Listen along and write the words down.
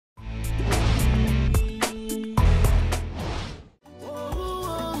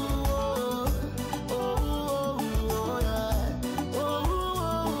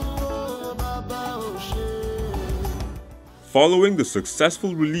Following the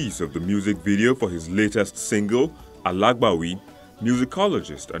successful release of the music video for his latest single, Alagbawi,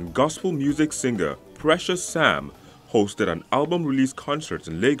 musicologist and gospel music singer Precious Sam hosted an album release concert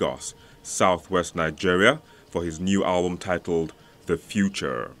in Lagos, southwest Nigeria, for his new album titled The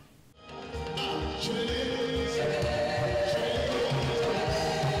Future.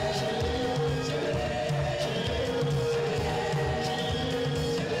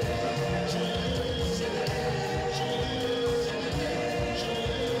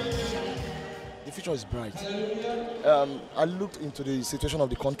 The future is bright. I looked into the situation of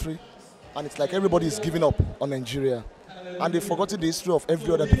the country, and it's like everybody is giving up on Nigeria, and they've forgotten the history of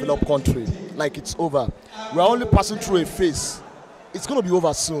every other developed country. Like it's over. We're only passing through a phase. It's going to be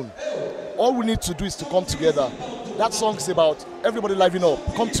over soon. All we need to do is to come together. That song is about everybody living up.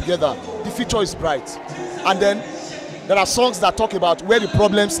 Come together. The future is bright. And then there are songs that talk about where the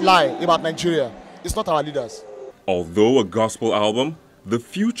problems lie about Nigeria. It's not our leaders. Although a gospel album, The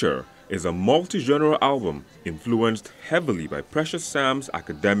Future is a multi-genre album influenced heavily by Precious Sam's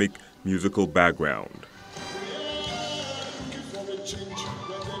academic musical background.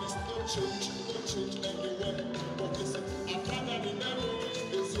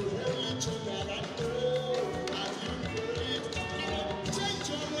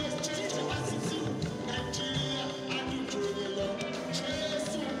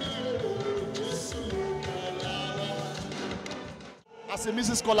 As a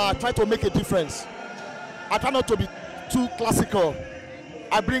music scholar, I try to make a difference. I try not to be too classical.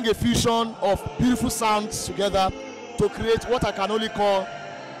 I bring a fusion of beautiful sounds together to create what I can only call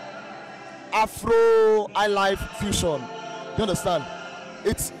Afro highlife fusion. You understand?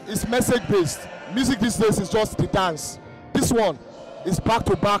 It's message based. Music these days is just the dance. This one is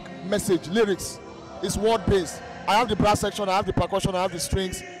back-to-back message, lyrics. It's word based. I have the brass section, I have the percussion, I have the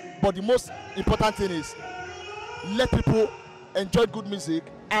strings, but the most important thing is let people enjoy good music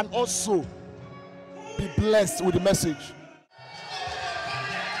and also be blessed with the message.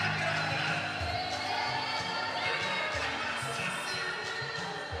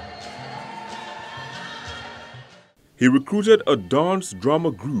 He recruited a dance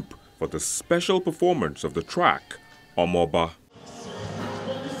drama group for the special performance of the track, Omoba.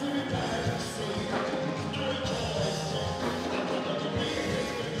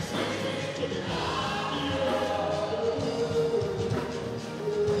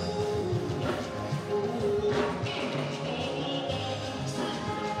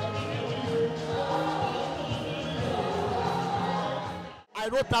 I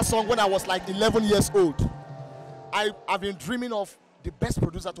wrote that song when I was like 11 years old. I've been dreaming of the best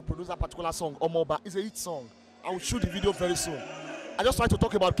producer to produce that particular song, Omoba. It's a hit song. I will shoot the video very soon. I just try to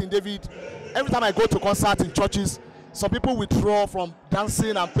talk about King David. Every time I go to concerts in churches, some people withdraw from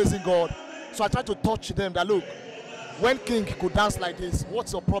dancing and praising God. So I try to touch them that, look, when King could dance like this,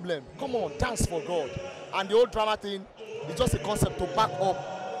 what's your problem? Come on, dance for God. And the whole drama thing is just a concept to back up.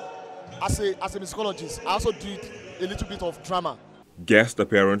 As a musicologist, I also did a little bit of drama. Guest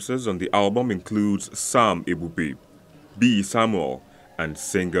appearances on the album includes Sam Ebube, B. Samuel, and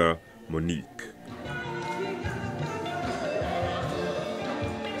singer Monique.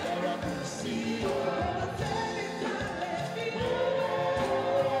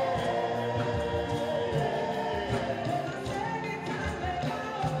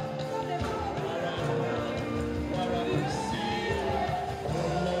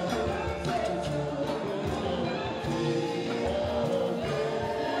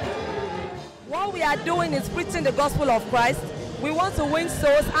 What we are doing is preaching the gospel of Christ. We want to win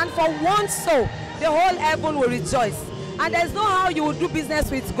souls, and for one soul, the whole heaven will rejoice. And there's no how you will do business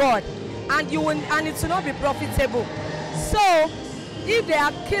with God, and it will not be profitable. So, if they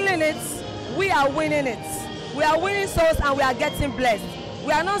are killing it, we are winning it. We are winning souls and we are getting blessed.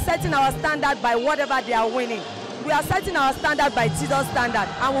 We are not setting our standard by whatever they are winning. We are setting our standard by Jesus' standard,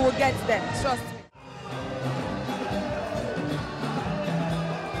 and we will get them. Trust me.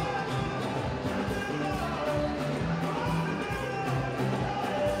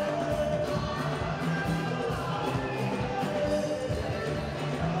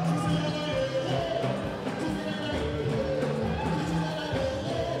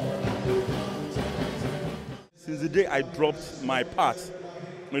 Since the day I dropped my part,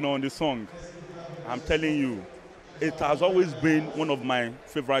 on the song, I'm telling you, it has always been one of my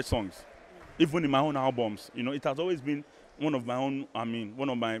favorite songs. Even in my own albums, it has always been one of my own, one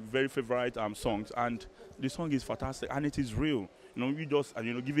of my very favorite songs. And the song is fantastic, and it is real. You just,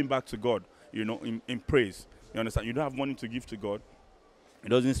 giving back to God, in praise. You understand? You don't have money to give to God. He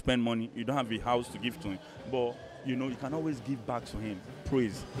doesn't spend money. You don't have a house to give to him. But, you can always give back to him.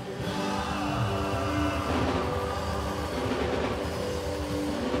 Praise.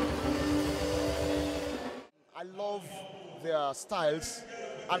 love their styles,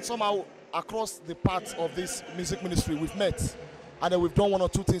 and somehow across the paths of this music ministry we've met, and then we've done one or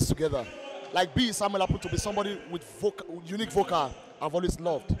two things together. Like B. Samuel happened to be somebody with unique vocal I've always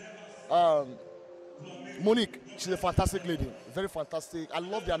loved. Monique, she's a fantastic lady, very fantastic. I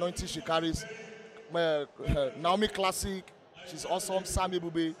love the anointing she carries. Naomi Classic, she's awesome. Sammy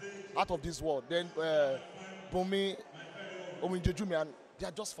Bube, out of this world. Then Bumi, Ominjejumi, and they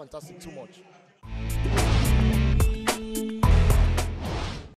are just fantastic too much.